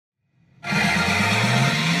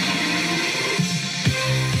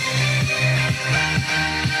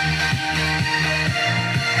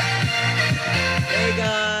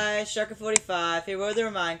Shulker45 here with our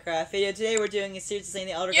Minecraft video. Today we're doing a series of Saying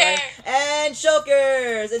the Elder Garden and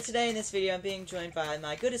Shulkers! And today in this video I'm being joined by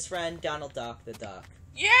my goodest friend, Donald Duck the Duck.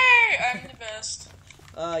 Yay! I'm the best.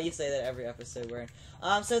 You say that every episode we're in.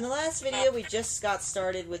 So in the last video we just got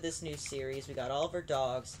started with this new series. We got all of our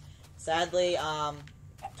dogs. Sadly,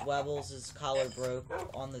 Dwebbles' collar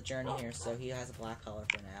broke on the journey here, so he has a black collar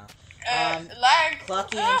for now. Lag.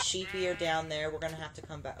 Clucky and Sheepy are down there. We're gonna have to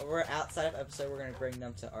come back. We're outside of episode. We're gonna bring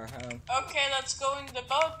them to our home. Okay, let's go in the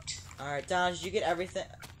boat. Alright, Don, did you get everything?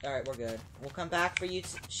 Alright, we're good. We'll come back for you,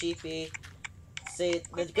 Sheepy. See,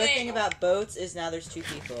 the good thing about boats is now there's two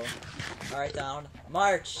people. Alright, Donald.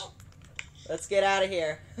 March! Let's get out of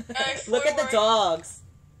here. Look at the dogs.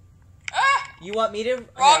 Ah! You want me to?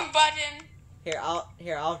 Wrong button. Here,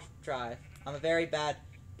 I'll drive. I'm a very bad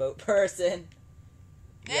boat person.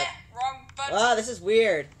 Yep. Wrong button. Oh, this is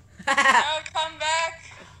weird. No, come back.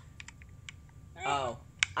 Oh.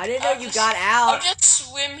 I didn't know you got out. I'll just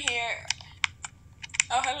swim here.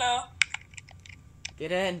 Oh, hello.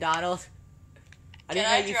 Get in, Donald. I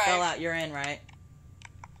didn't know you fell out. You're in, right?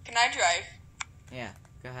 Can I drive? Yeah,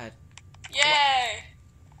 go ahead. Yay!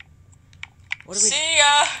 What do we See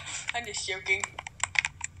ya! I'm just joking.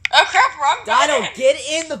 Oh crap, wrong button! Donald, get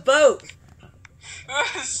in the boat!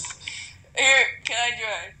 Here, can I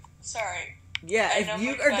drive? Sorry. Yeah, if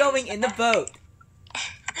you are going in the boat.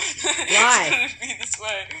 Why? It's gonna be this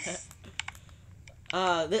way.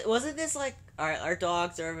 Wasn't this like... Alright, our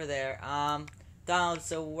dogs are over there. Donald,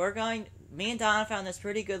 so we're going... Me and Donald found this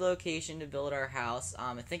pretty good location to build our house.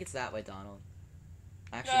 I think it's that way, Donald.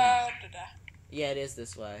 Actually, no. Yeah, it is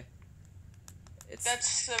this way.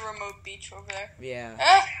 That's the remote beach over there. Yeah.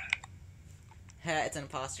 Ah! It's an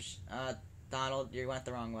imposter. Donald, you went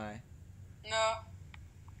the wrong way. No.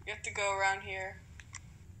 You have to go around here.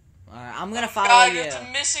 Alright, I'm gonna follow you. It's a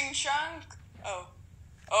missing chunk. Oh.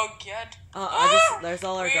 Oh, God. There's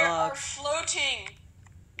all our dogs. We are floating.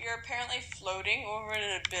 We are apparently floating over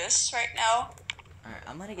an abyss right now. Alright,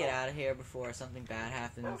 I'm gonna get out of here before something bad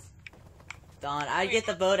happens. Don, I'd get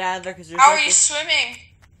the boat out of there because there's How are you swimming?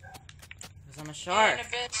 Because I'm a shark. In an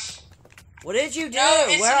abyss. What did you do? No,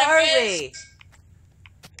 it's Where are we?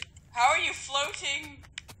 How are you floating?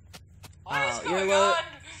 What is going on?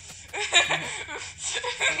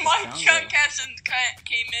 My chunk hasn't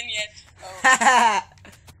came in yet. Oh.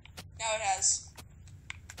 Now it has.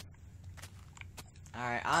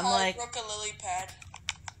 Alright, I'm I broke a lily pad.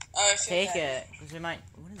 Oh, I feel take it. Because we might...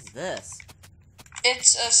 What is this?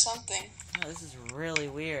 It's something. Oh, this is really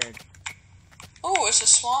weird. Oh, it's a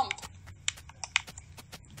swamp.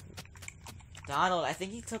 Donald, I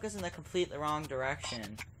think he took us in the completely wrong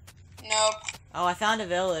direction. Nope. Oh, I found a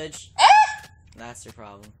village. Ah! That's your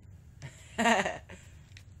problem. I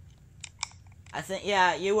think,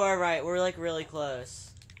 yeah, you are right. We're, like, really close.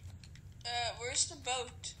 Where's the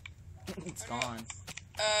boat? It's gone.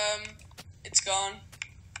 It's gone.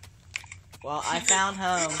 Well, I found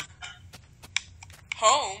home.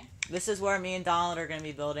 Home? This is where me and Donald are gonna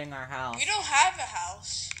be building our house. We don't have a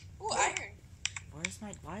house. Ooh, iron. Why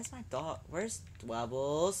is my dog? Where's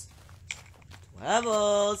Dwebbles?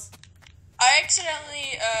 Dwebbles! I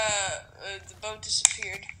accidentally, the boat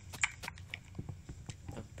disappeared.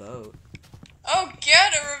 The boat? Oh,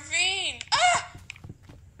 get a ravine! Ah!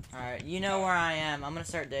 Alright, you know where I am. I'm gonna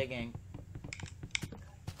start digging.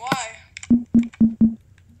 Why? What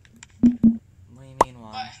do you mean,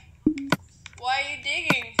 why? Why are you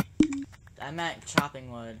digging? I meant chopping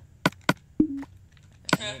wood.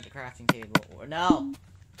 I need the crafting table. Or no!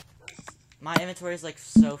 My inventory is like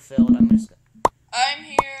so filled. I'm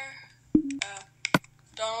here.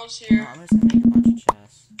 Donald's here. No, I'm just gonna make a bunch of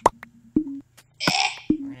chests.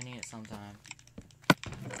 We're gonna need it sometime.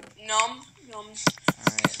 Nom.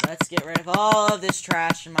 Alright, let's get rid of all of this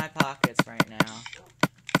trash in my pockets right now.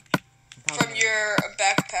 From your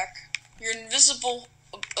backpack. Your invisible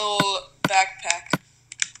backpack.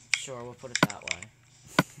 Sure, we'll put it that way.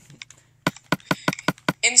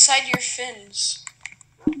 Inside your fins.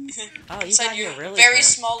 Oh, you Inside got your here really very quick.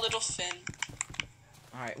 small little fin.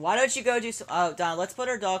 Alright, why don't you go do some... Oh, Don, let's put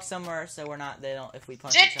our dogs somewhere so we're not... They don't... If we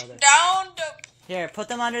punch each other. Sit down! Here, put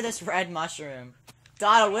them under this red mushroom.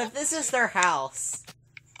 Donald, what if this is their house?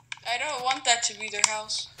 I don't want that to be their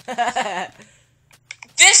house.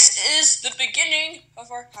 This is the beginning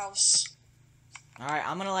of our house. Alright,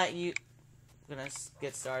 I'm gonna let you... I'm gonna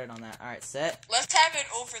get started on that. Alright, sit. Let's have it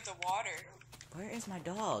over the water. Where is my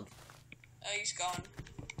dog? Oh, he's gone.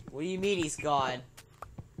 What do you mean he's gone?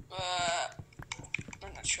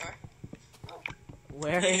 I'm not sure.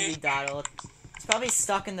 Where is he, Donald? He's probably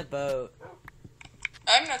stuck in the boat.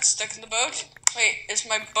 I'm not stuck in the boat. Wait, is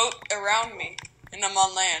my boat around me? And I'm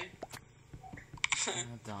on land.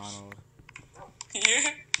 Donald.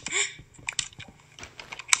 Yeah.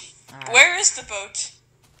 Right. Where is the boat?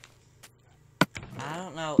 I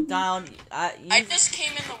don't know. Donald, I just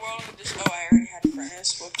came in the world and just... Oh, I already had a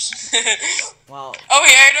furnace. Whoops. well, oh,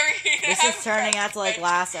 yeah, I already this have is turning out to like bench.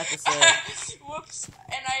 last episode. Whoops.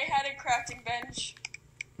 And I had a crafting bench.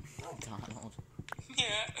 Donald. Yeah.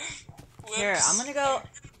 Whoops. Here, I'm gonna go.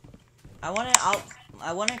 I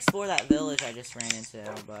wanna explore that village I just ran into,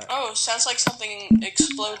 but. Oh, sounds like something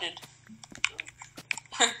exploded.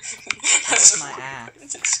 That was my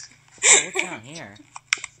axe. Oh, what's down here?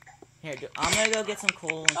 Here, I'm gonna go get some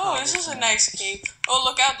coal and Oh, this is a nice cave. Oh,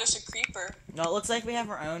 look out, there's a creeper. No, it looks like we have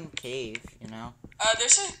our own cave, you know?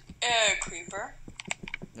 There's a creeper.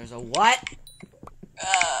 There's a what?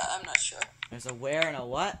 I'm not sure. There's a where and a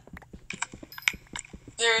what?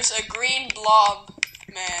 There's a green blob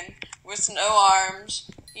man with no arms.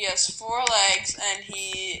 He has 4 legs, and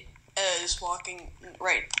he is walking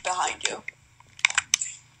right behind you.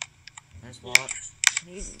 There's what?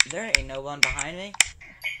 There ain't no one behind me.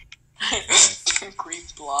 Green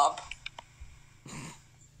blob.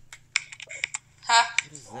 Ha!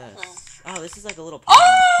 What is this? Oh, this is like a little pond.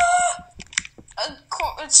 Oh!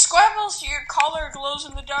 Squabbles, your collar glows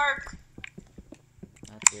in the dark.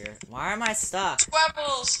 That's weird. Why am I stuck?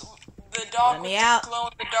 Squabbles, the dog Let with me the out. glow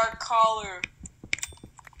in the dark collar.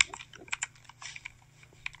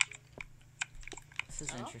 This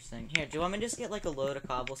is interesting. Here, do you want me to just get like a load of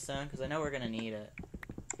cobblestone? Because I know we're gonna need it.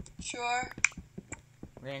 Sure.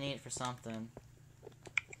 We're gonna need it for something.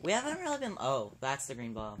 We haven't really been. Oh, that's the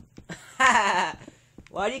green blob.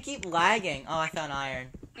 Why do you keep lagging? Oh, I found iron.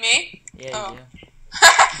 Me? Yeah, Oh. you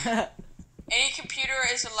do. Any computer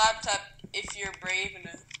is a laptop if you're brave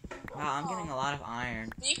enough. Wow, I'm getting a lot of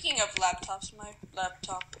iron. Speaking of laptops, my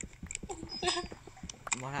laptop.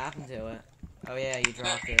 What happened to it? Oh yeah, you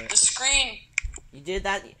dropped The it. screen. You did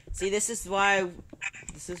that. See, this is why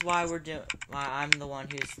we're doing. Why I'm the one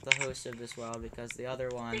who's the host of this world, because the other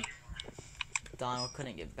one, Donald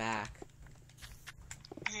couldn't get back.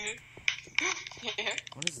 Yeah.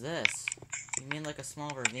 What is this? You mean like a small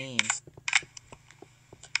ravine?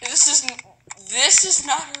 This is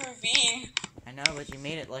not a ravine. I know, but you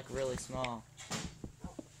made it like really small.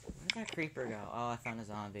 Where did that creeper go? Oh, I found a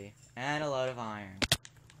zombie and a load of iron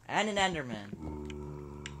and an Enderman.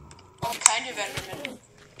 What kind of Enderman?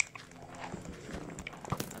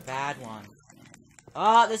 A bad one.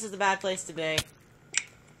 Oh, this is the bad place to be.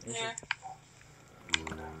 Yeah.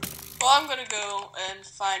 Well, I'm gonna go and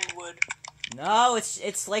find wood. No,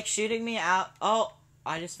 it's like shooting me out. Oh,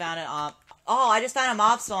 I just found it. I just found a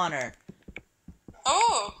mob spawner.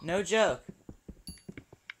 Oh. No joke.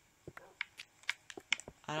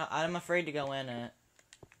 I'm afraid to go in it.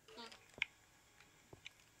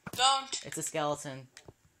 Don't. It's a skeleton.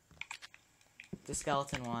 The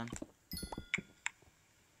skeleton one.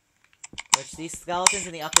 Which these skeletons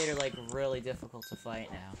in the update are like really difficult to fight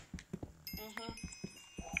now. Mhm.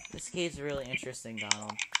 This cave's really interesting,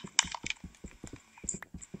 Donald.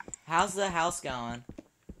 How's the house going?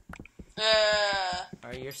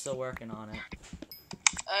 Or you're still working on it?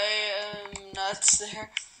 I am not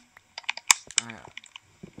there. Alright.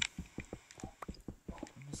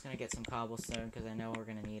 I'm just gonna get some cobblestone because I know we're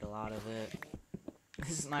gonna need a lot of it.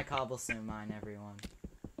 This is my cobblestone mine, everyone.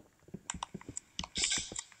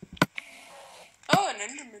 Oh, an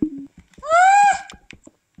Enderman. Ah!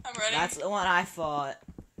 I'm ready. That's the one I fought.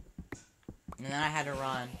 And then I had to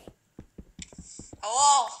run.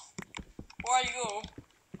 Hello. Where are you?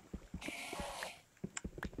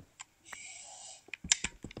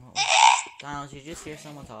 Donald, did you just hear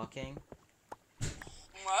someone talking?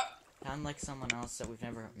 What? Sound like someone else that we've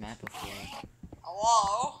never met before.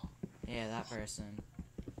 Hello. Yeah, that person.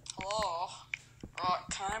 Hello.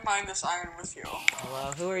 Can I mine this iron with you?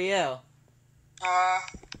 Hello, who are you? A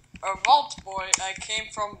vault boy. I came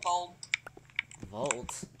from vault.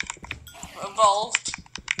 Volt? A vault.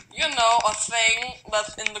 You know, a thing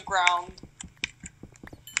that's in the ground.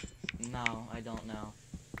 No, I don't know.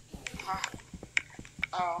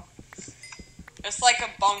 Oh. It's like a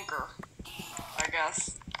bunker, I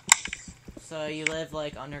guess. So you live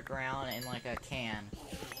like underground in like a can.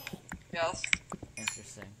 Yes.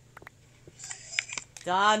 Interesting.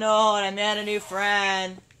 Donald, I met a new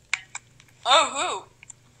friend. Oh,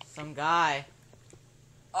 Some guy.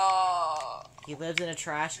 who? He lives in a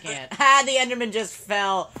trash can. Ah, the Enderman just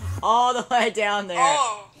fell all the way down there.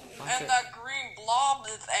 Oh, Watch and it. that green blob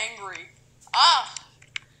is angry. Ah!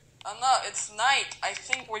 Oh no, it's night. I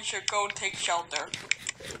think we should go take shelter.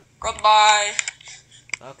 Goodbye.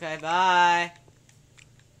 Okay, bye.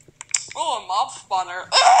 Oh, a mob spawner.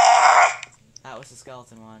 That was the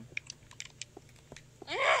skeleton one.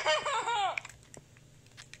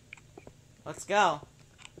 Let's go.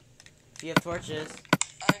 Do you have torches?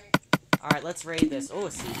 Alright, let's raid this. Oh,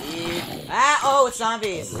 a CD. Ah! Oh, it's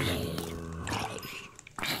zombies!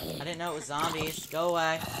 I didn't know it was zombies. Go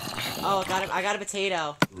away. Oh, I got a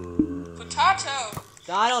potato. Potato!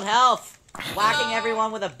 Donald, help! Whacking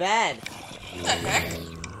everyone with a bed. What the heck?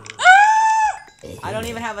 I don't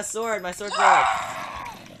even have a sword. My sword broke.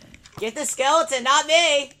 Get the skeleton, not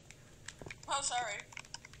me! Oh, sorry.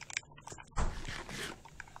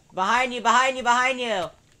 Behind you, behind you, behind you!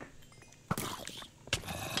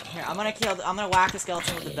 Here, I'm gonna whack the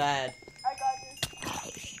skeleton with the bed. I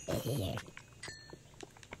got this.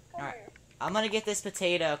 Alright. I'm gonna get this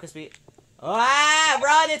potato, because we... Ah!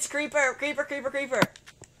 Run! It's creeper! Creeper, creeper, creeper!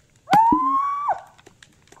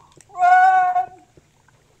 Run!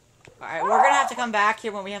 Alright, we're gonna have to come back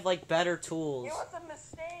here when we have, like, better tools. It was a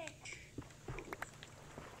mistake.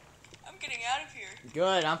 I'm getting out of here.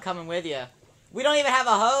 Good, I'm coming with you. We don't even have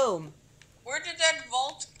a home! Where did that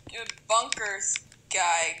vault bunker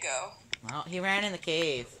guy go? Well, he ran in the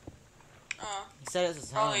cave. Oh. He said it was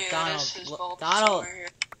his home. Probably Donald, is his vault Donald! somewhere here.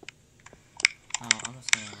 Oh, I'm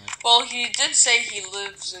just gonna... Well, he did say he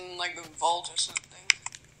lives in, like, a vault or something.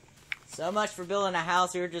 So much for building a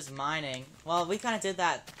house, we were just mining. Well, we kind of did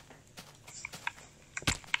that.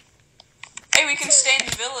 Hey, we can stay in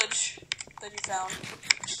the village that you found.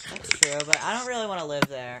 That's true, but I don't really want to live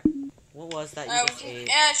there. What was that you just ate?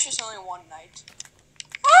 Yeah, it's just only one night.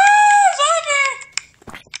 Ah,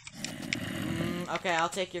 zombie! Okay, I'll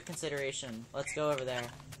take your consideration. Let's go over there.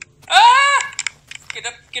 Ah! Get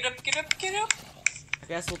up, get up, get up, get up. I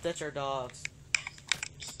guess we'll ditch our dogs.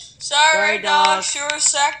 Sorry, dog, dogs. sure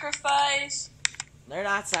sacrifice. They're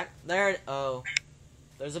not oh.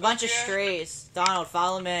 There's a bunch of strays. Donald,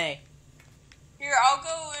 follow me. Here, I'll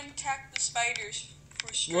go and attack the spiders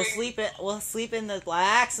for stray. We'll sleep in the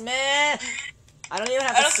blacksmith. I don't even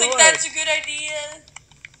have I a don't sword. think that's a good idea.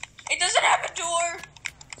 It doesn't have a door.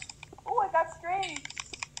 Oh, I got strays.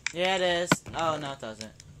 Yeah, it is. Oh, no, it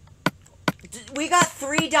doesn't. We got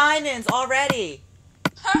 3 diamonds already.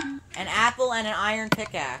 Huh? An apple and an iron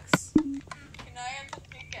pickaxe. Can I have the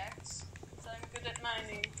pickaxe? Because I'm good at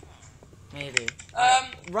mining. Maybe.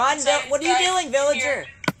 Run, what are you doing, villager?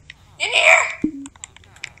 In here!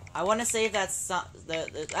 I want to save that no,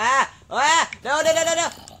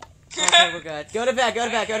 okay, we're good. Go to bed, go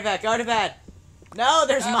to bed, go to bed, go to bed. No,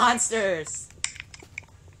 there's monsters.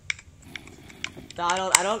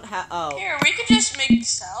 Donald, I don't have, Here, we could just make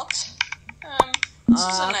this out. This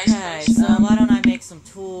is a nice place. Okay, so why don't I make some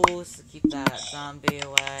tools to keep that zombie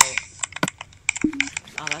away?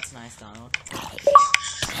 Oh, that's nice, Donald.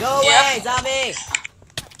 Go away, zombie!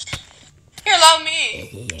 Here, allow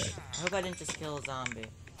me. I hope I didn't just kill a zombie.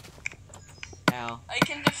 Ow. I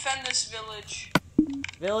can defend this village.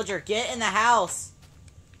 Villager, get in the house!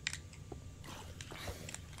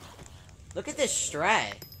 Look at this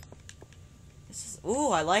stray. Ooh,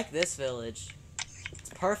 I like this village. It's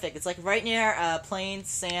perfect. It's like right near plain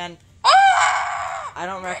sand. Ah! I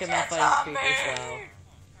don't recommend fighting creepers though.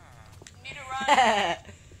 Need to run.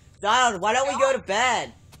 Donald, why don't we go to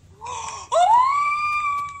bed?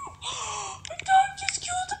 The dog just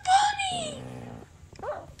killed the bunny.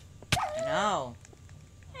 No.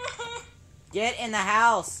 Get in the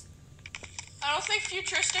house. I don't think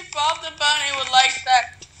futuristic Bob the bunny would like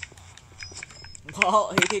that.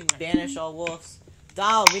 Well, he could banish all wolves.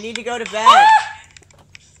 Donald, we need to go to bed.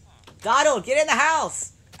 Donald, get in the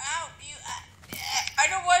house. Ow, I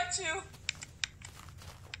don't want to.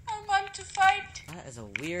 I want to fight. That is a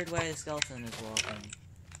weird way the skeleton is walking.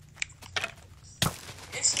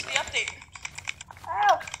 This is the update.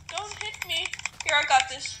 Ow, don't hit me. Here, I got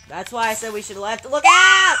this. That's why I said we should left. Look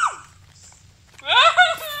out!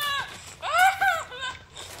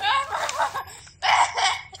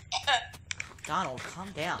 Donald,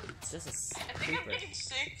 calm down. It's just a I think creeper. I'm getting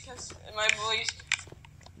sick because my voice.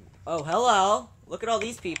 Oh, hello. Look at all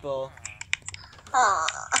these people.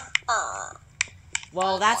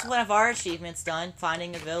 Well, that's one of our achievements done,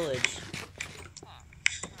 finding a village.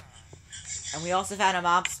 And we also found a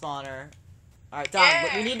mob spawner. Alright, Don,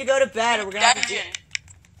 we need to go to bed or we're gonna have to do...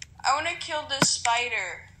 I want to kill this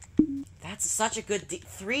spider. That's such a good...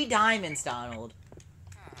 3 diamonds, Donald.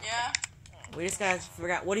 Yeah? We just gotta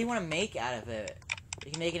figure out... What do you want to make out of it?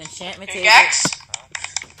 You can make an enchantment table. Pickaxe?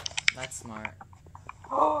 That's smart.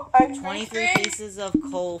 Oh, 23 pieces of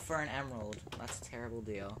coal for an emerald. That's a terrible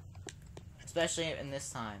deal. Especially in this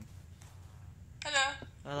time. Hello.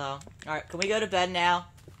 Hello. Alright, can we go to bed now?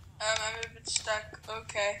 I'm a bit stuck.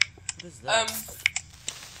 Okay. What is this?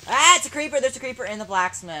 Ah, it's a creeper! There's a creeper in the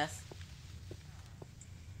blacksmith.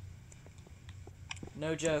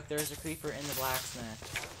 No joke, there's a creeper in the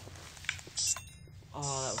blacksmith. Oh,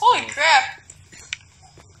 that was Holy close. crap!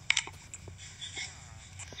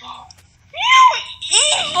 You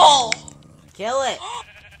evil! Kill it!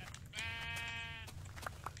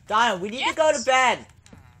 Donna, we need to go to bed.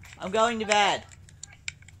 I'm going to bed.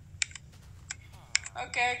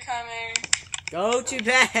 Okay, coming. Go to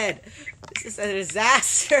bed. This is a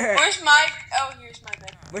disaster. Where's my... Oh, here's my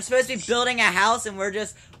bed. We're supposed to be building a house and we're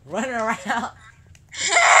just running around.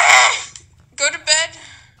 Go to bed.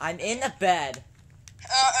 I'm in the bed.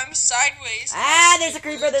 I'm sideways. Ah, there's a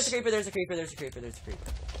creeper, there's a creeper, there's a creeper, there's a creeper, there's a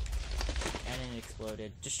creeper. And it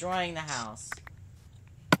exploded, destroying the house.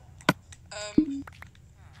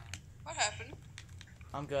 What happened?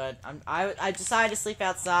 I'm good. I decided to sleep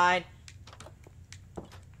outside.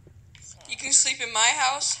 You can sleep in my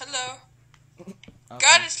house. Hello. Okay.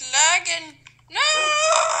 God, it's lagging. No.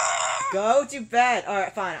 Go to bed. All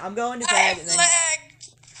right, fine. I'm going to bed. And then...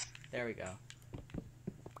 lagged. There we go.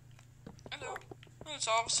 Hello. Oh, it's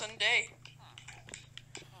all of a sudden day.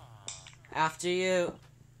 After you.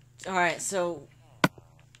 All right. So,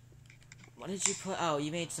 what did you put? Oh,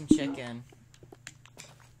 you made some chicken.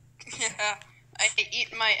 Yeah, I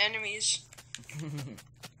eat my enemies. And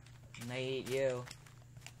they eat you.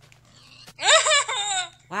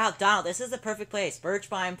 Wow, Donald, this is the perfect place. Birch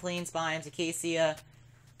biome, plains biomes, acacia,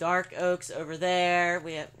 dark oaks over there.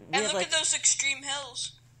 We have Look like, at those extreme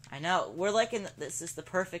hills. I know. We're like in. This is the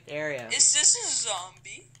perfect area. Is this a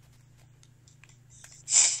zombie?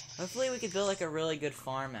 Hopefully, we could build like a really good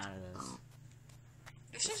farm out of this.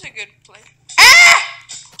 This is a good place. Ah!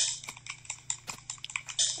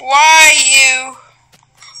 Why you?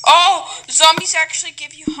 Oh, zombies actually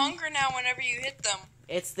give you hunger now whenever you hit them.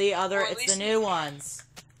 It's the other. Or at It's the least- new ones.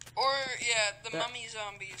 Or, yeah, the mummy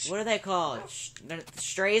zombies. What are they called? The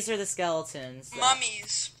strays or the skeletons?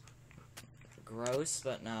 Mummies. Gross,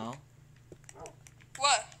 but no.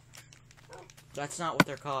 What? That's not what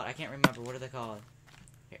they're called. I can't remember. What are they called?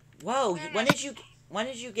 Here. Whoa! When did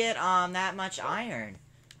you get that much iron?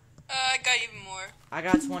 I got even more. I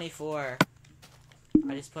got 24.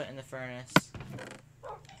 I just put in the furnace.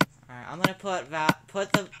 Alright, I'm gonna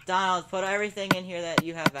put everything in here that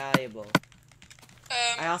you have valuable.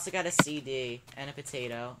 I also got a CD and a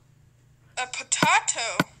potato. A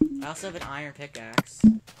potato? I also have an iron pickaxe.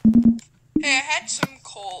 Hey, I had some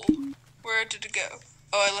coal. Where did it go?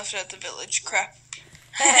 Oh, I left it at the village. Crap.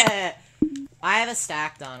 I have a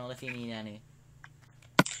stack, Donald, if you need any.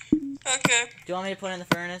 Okay. Do you want me to put in the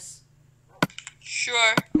furnace?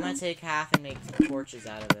 Sure. I'm gonna take half and make torches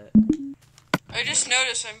out of it. I just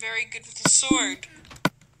noticed I'm very good with the sword.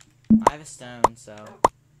 I have a stone, so...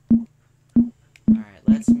 Alright,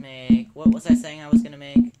 let's make... What was I saying I was gonna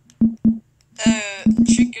make?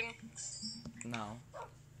 Chicken. No,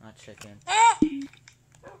 not chicken. Ah!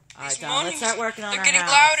 Alright, These Don, let's start working on They're our getting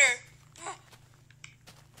house. louder.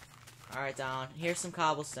 Alright, Don, here's some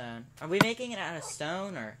cobblestone. Are we making it out of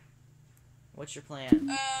stone, or... What's your plan?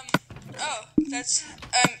 Oh, that's,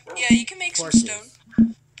 yeah, you can make Torches. some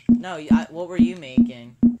stone. No, what were you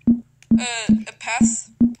making? A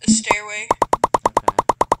path, a stairway. Okay.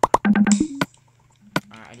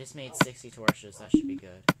 Alright, I just made 60 torches. That should be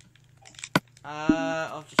good.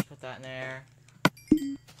 I'll just put that in there.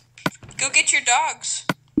 Go get your dogs.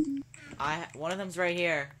 One of them's right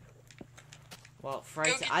here. Well,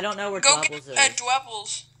 I don't know where Go Dwebbles get is.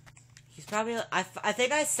 Dwebbles. He's probably... I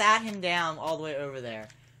think I sat him down all the way over there.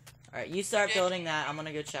 Alright, you start building that. I'm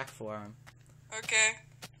gonna go check for him. Okay.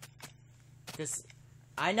 Because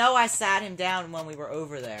I know I sat him down when we were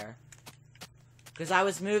over there. Because I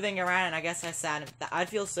was moving around and I guess I sat him... I'd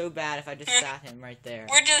feel so bad if I just sat him right there.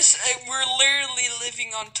 We're literally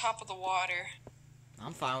living on top of the water.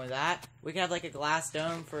 I'm fine with that. We could have like a glass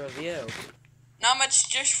dome for a view. Not much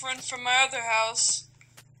different from my other house.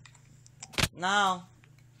 No.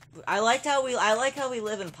 I like how we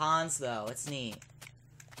live in ponds though. It's neat.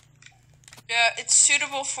 Yeah, it's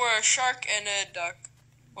suitable for a shark and a duck.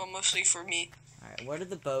 Well, mostly for me. Alright, where did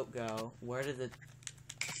the boat go? Where did the...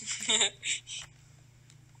 Is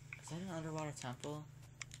that an underwater temple?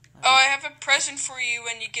 Oh, I have a present for you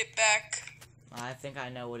when you get back. I think I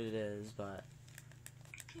know what it is, but...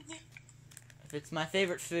 If it's my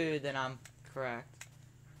favorite food, then I'm correct.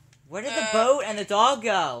 Where did the boat and the dog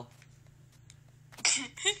go?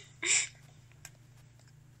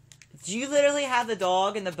 Do you literally have the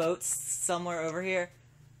dog and the boat somewhere over here?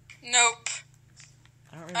 Nope.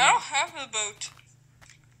 I don't remember. I don't have a boat.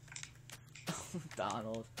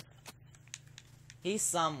 Donald. He's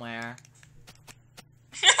somewhere.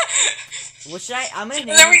 What should I'm gonna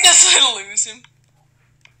name Then we him... just lose him.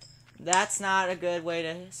 That's not a good way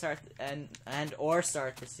to start or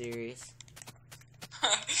start the series.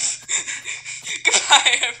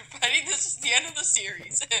 Goodbye, everybody. This is the end of the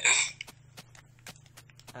series.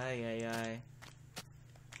 Ay.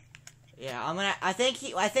 Yeah, I think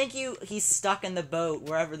he's stuck in the boat,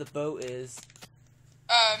 wherever the boat is.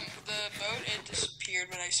 The boat, it disappeared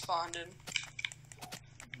when I spawned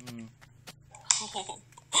in.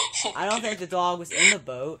 I don't think the dog was in the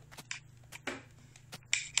boat.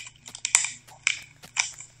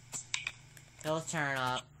 He'll turn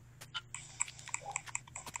up.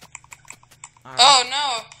 All right. Oh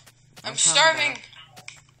no! I'm starving!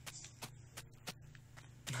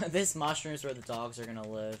 This mushroom is where the dogs are gonna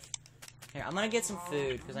live. Here, I'm gonna get some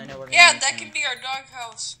food, because I know we're gonna Yeah, need that some. can be our dog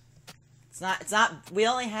house. It's not, we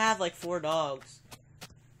only have like 4 dogs.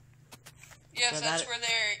 Yes, So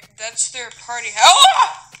that's their party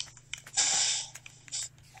house.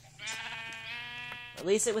 At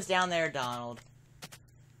least it was down there, Donald.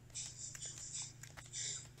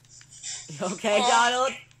 You okay,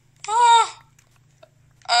 Donald?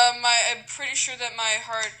 I'm pretty sure that my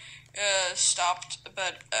heart stopped,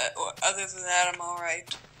 but other than that, I'm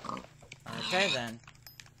alright. Okay then.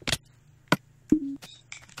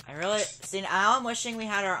 Now I'm wishing we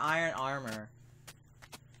had our iron armor.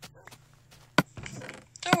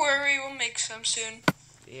 Don't worry, we'll make some soon.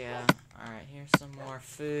 Yeah. Alright, here's some more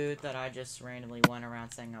food that I just randomly went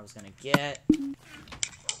around saying I was gonna get.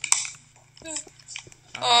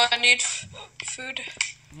 Oh, I need food.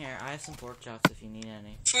 Here, I have some pork chops if you need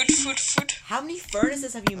any. Food. How many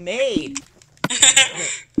furnaces have you made?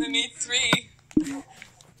 I need 3.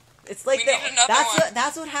 It's like We need another one.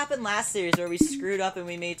 that's what happened last series where we screwed up and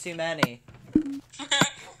we made too many.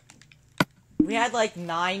 We had like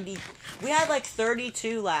 90. We had like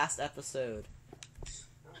 32 last episode.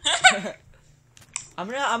 I'm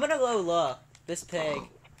gonna go look. This pig.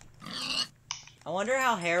 I wonder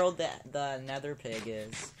how Harold the nether pig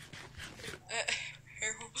is.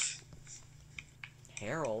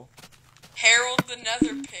 Harold? Harold the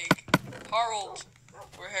nether pig. Harold.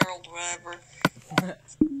 Or Harold, whatever.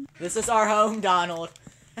 This is our home, Donald.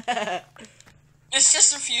 It's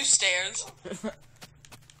just a few stairs.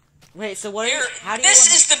 Wait, so what? This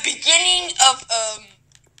is the beginning of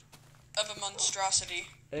a monstrosity.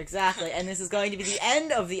 Exactly, and this is going to be the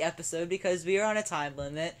end of the episode because we are on a time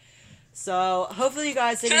limit. So hopefully you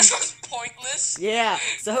guys did. This was pointless. Yeah.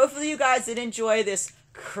 So hopefully you guys did enjoy this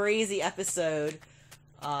crazy episode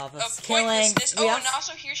of us killing. Oh, and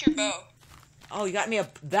also here's your bow. Oh, you got me a.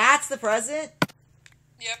 That's the present.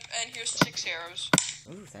 Yep, and here's 6 arrows.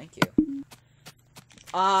 Ooh, thank you.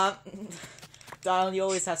 Donald, you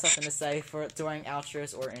always have something to say during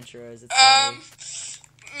outros or intros. It's funny.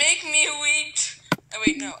 Make me wheat. Oh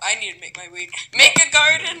wait, no, I need to make my wheat. Make a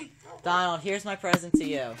garden. Donald, here's my present to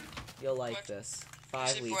you. You'll like What? this.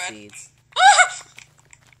 5 wheat bread? seeds.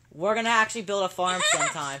 We're gonna actually build a farm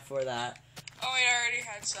sometime for that. Oh wait, I already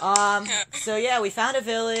had some. So yeah, we found a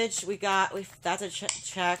village. That's a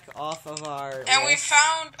check off of our And we list.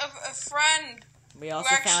 found a friend. We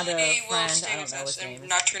also found a will friend. stay I don't with know us his name. and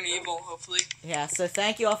not turn evil, hopefully. Yeah, so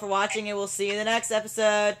thank you all for watching, and we'll see you in the next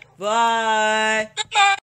episode. Bye!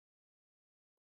 Goodbye!